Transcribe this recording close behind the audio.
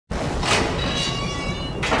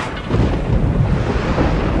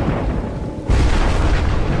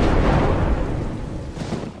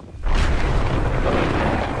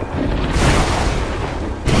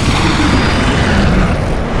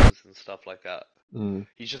that. Mm.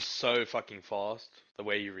 He's just so fucking fast, the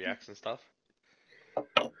way he reacts and stuff.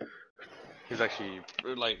 He's actually,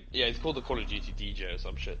 like, yeah, he's called the Call of Duty DJ or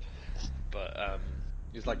some shit. But,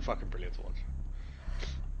 he's like fucking brilliant to watch.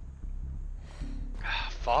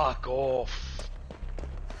 Fuck off.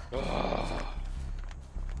 Ugh.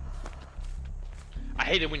 I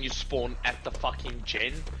hate it when you spawn at the fucking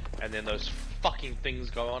gen and then those fucking things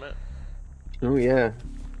go on it. Oh yeah,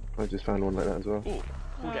 I just found one like that as well. Ooh,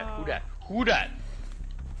 who that? Who that? Who that?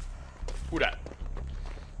 Who that?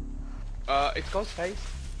 It's Ghostface.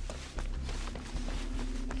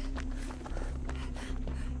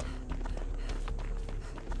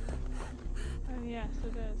 Oh yes,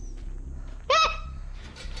 it is.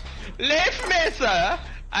 Leave me, sir!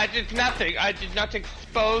 I did nothing. I did not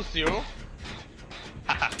expose you.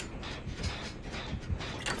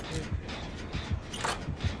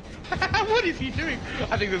 What is he doing?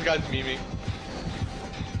 I think this guy's memeing.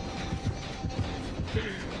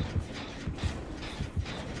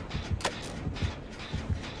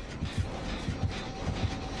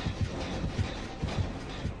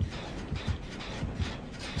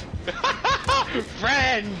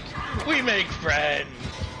 Friend! We make friends!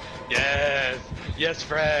 Yes! Yes,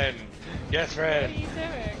 friend! Yes, friend! What are you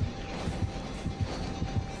doing?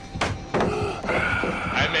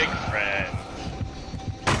 I make friends!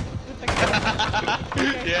 With the gun?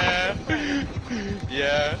 Yeah!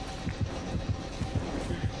 Yeah!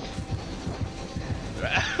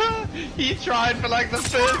 He tried for like the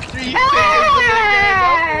first 3 seconds of the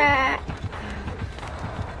game.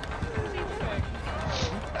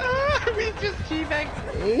 We just teabagged.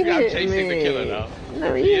 I'm chasing the killer now.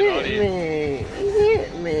 No, he hit me. He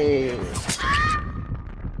hit me.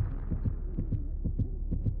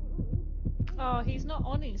 Oh, he's not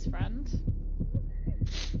Oni's friend.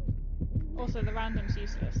 Also, the random's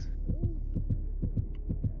useless.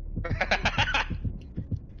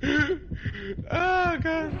 Oh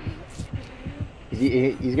god.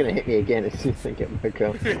 He's gonna hit me again as soon as I get my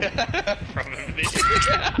gun. Probably.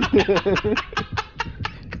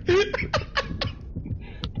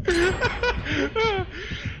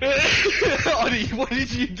 Oni, what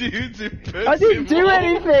did you do to piss I didn't him do off?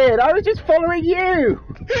 anything! I was just following you!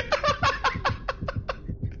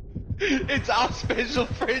 It's our special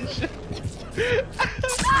friendship.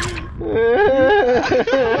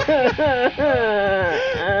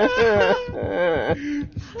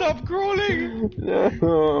 Stop crawling!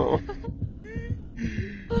 No.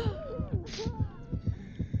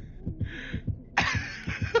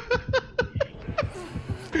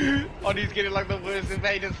 Oni's getting like the worst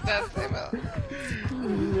invaded stats ever.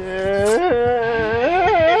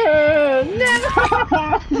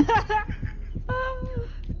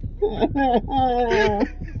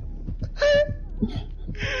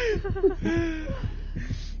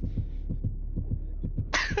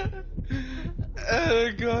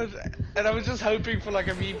 Oh god. And I was just hoping for like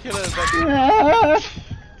a meme killer, but...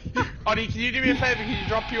 Oni, can you do me a favor? Can you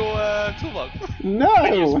drop your toolbox? No!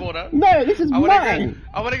 No, this is mine!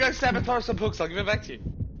 I wanna go sabotage some hooks, I'll give it back to you.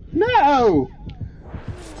 No!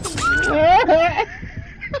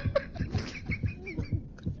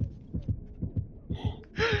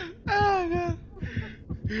 Oh god.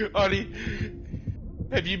 Oni,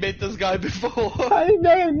 have you met this guy before? I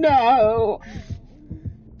don't know!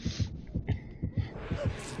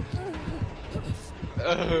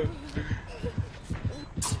 Oh,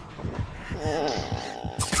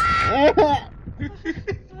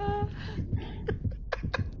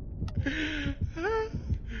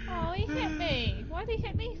 he hit me. Why did he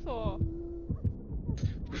hit me for?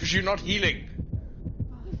 Was you not healing?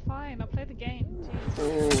 Oh, fine, I'll play the game.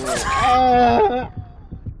 Jeez.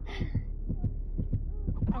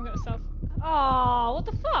 I'm gonna self. Oh, what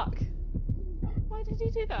the fuck? Why did he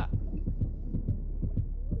do that?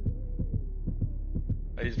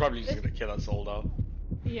 He's probably just gonna kill us all though.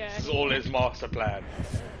 Yeah. This is all his master plan.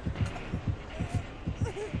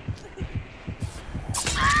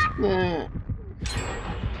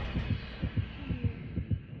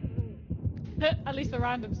 At least the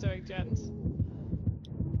random's doing gens.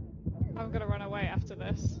 I'm gonna run away after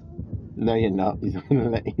this. No, you're not. He's not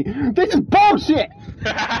gonna let you. This is bullshit!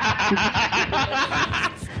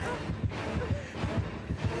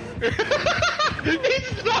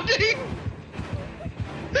 He's nodding!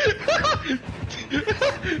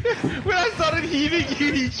 When I started heaving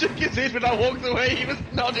you, he shook his head. When I walked away, he was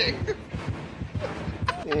nodding.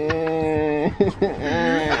 Oh,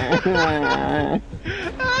 God.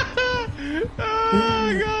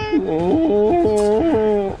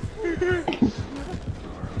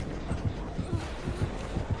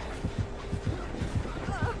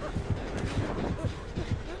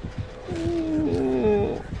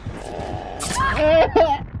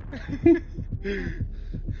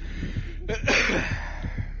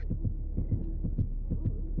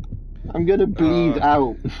 I'm gonna bleed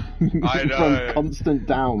out I know. from constant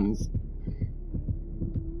downs.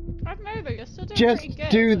 I don't know, but you're still doing Just pretty good.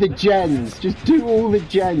 do the gens. Just do all the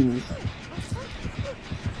gens.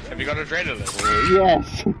 Have you got adrenaline?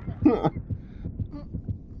 Yes.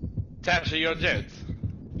 Tash, are you on jets?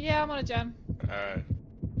 Yeah, I'm on a gem. Alright.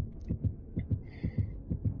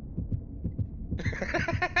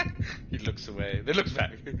 He looks away. Then looks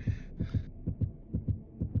back.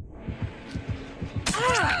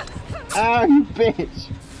 Ah, you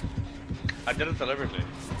bitch. I did it deliberately.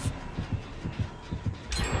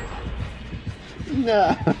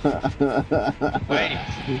 No. Wait,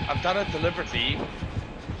 I've done it deliberately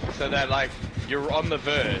so that like you're on the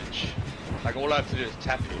verge. Like all I have to do is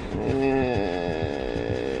tap you.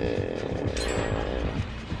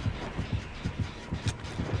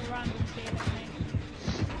 Random feeling me.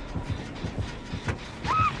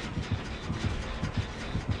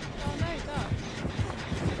 Oh no,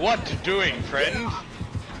 ducks. What doing, friend?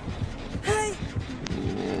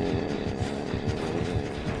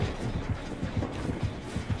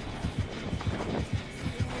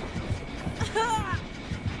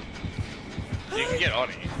 You can get on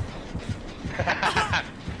it.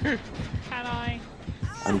 Can I?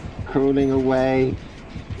 I'm crawling away.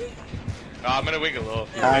 Oh, I'm gonna wiggle off.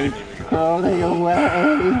 You're I'm ready to wiggle off. crawling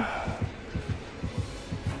away.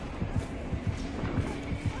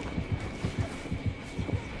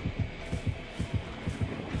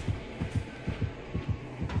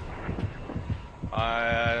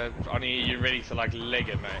 Oni, you ready to like leg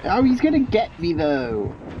it, mate? Oh, he's gonna get me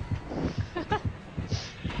though.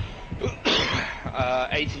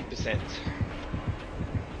 80%.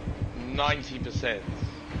 90%.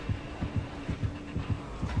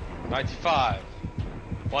 95.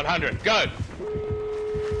 100. Go!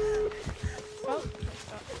 Oh.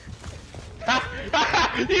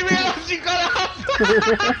 You realised you got up!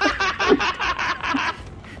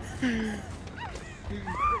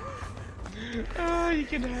 Oh, you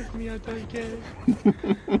can have me, I don't care.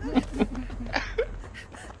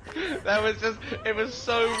 That was just, it was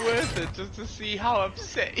so worth it just to see how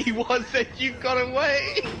upset he was that you got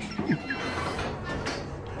away.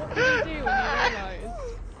 What did you do when you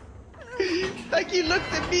realised? Like you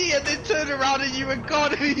looked at me and then turned around and you were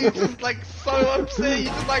gone and you just like so upset, you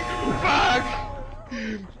just like, fuck!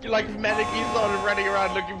 You like manically started running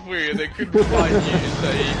around looking for you and they couldn't find you,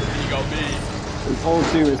 so he got me. With all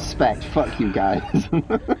due respect, fuck you guys.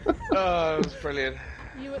 Oh, it was brilliant.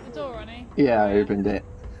 You at the door, Ronnie? Yeah, I opened it.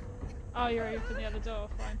 Oh, you're open the other door,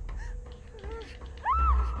 fine.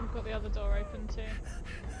 We've got the other door open too.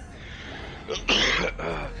 Oh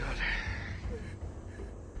god.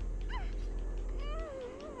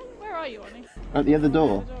 Where are you, Ronnie? At the other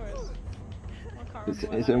door. Where the door is? I can't It's,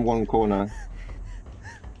 remember it's where in one corner. that is.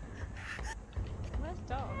 Where's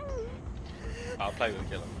dogs? I'll play with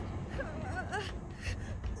the killer.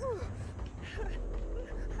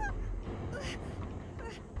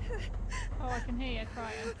 Oh, I can hear you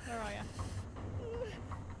crying. Where are you?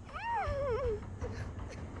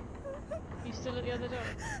 You still at the other door?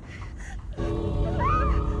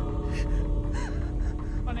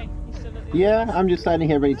 Ronnie, you still at the other door? Yeah, I'm just standing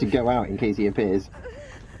here ready to go out in case he appears.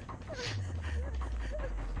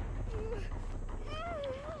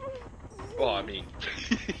 Well, I mean,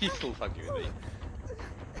 he's still fucking with me.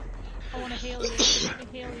 I want to heal you.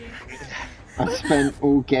 Let me heal you. I spent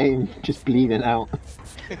all game just bleeding out.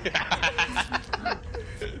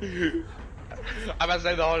 I must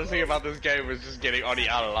say the hardest thing about this game was just getting Oni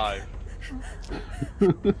out alive.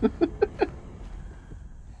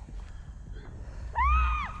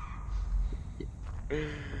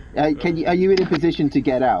 Are you in a position to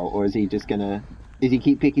get out, or is he just gonna? Is he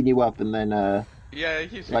keep picking you up and then Yeah, he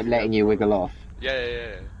keeps like picking letting me you wiggle off? up.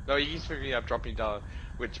 Yeah. No, he keeps picking me up, dropping down,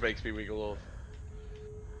 which makes me wiggle off.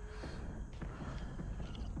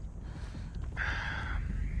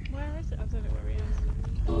 Where is it? I don't know where he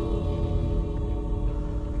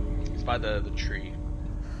is. It's by the tree.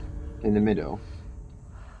 In the middle.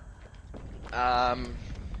 But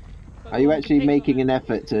Are you the actually pig making on an it-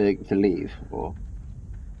 effort to leave, or?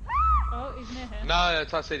 Oh, he's near here. No,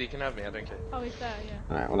 that's I said he can have me, I don't care. Oh, he's there, yeah.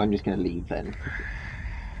 Alright, well I'm just gonna leave then.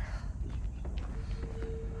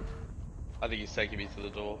 I think he's taking me to the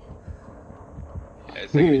door. Yeah,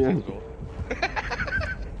 he's taking me to the door.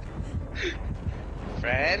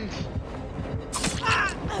 Friend?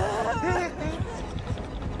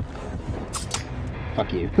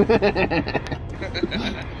 Fuck you.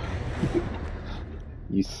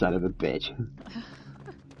 You son of a bitch.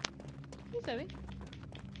 Hey, Zoe.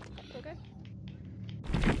 Okay.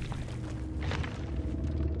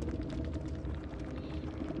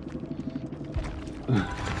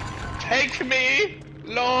 Take me,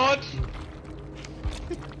 Lord.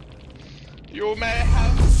 You may have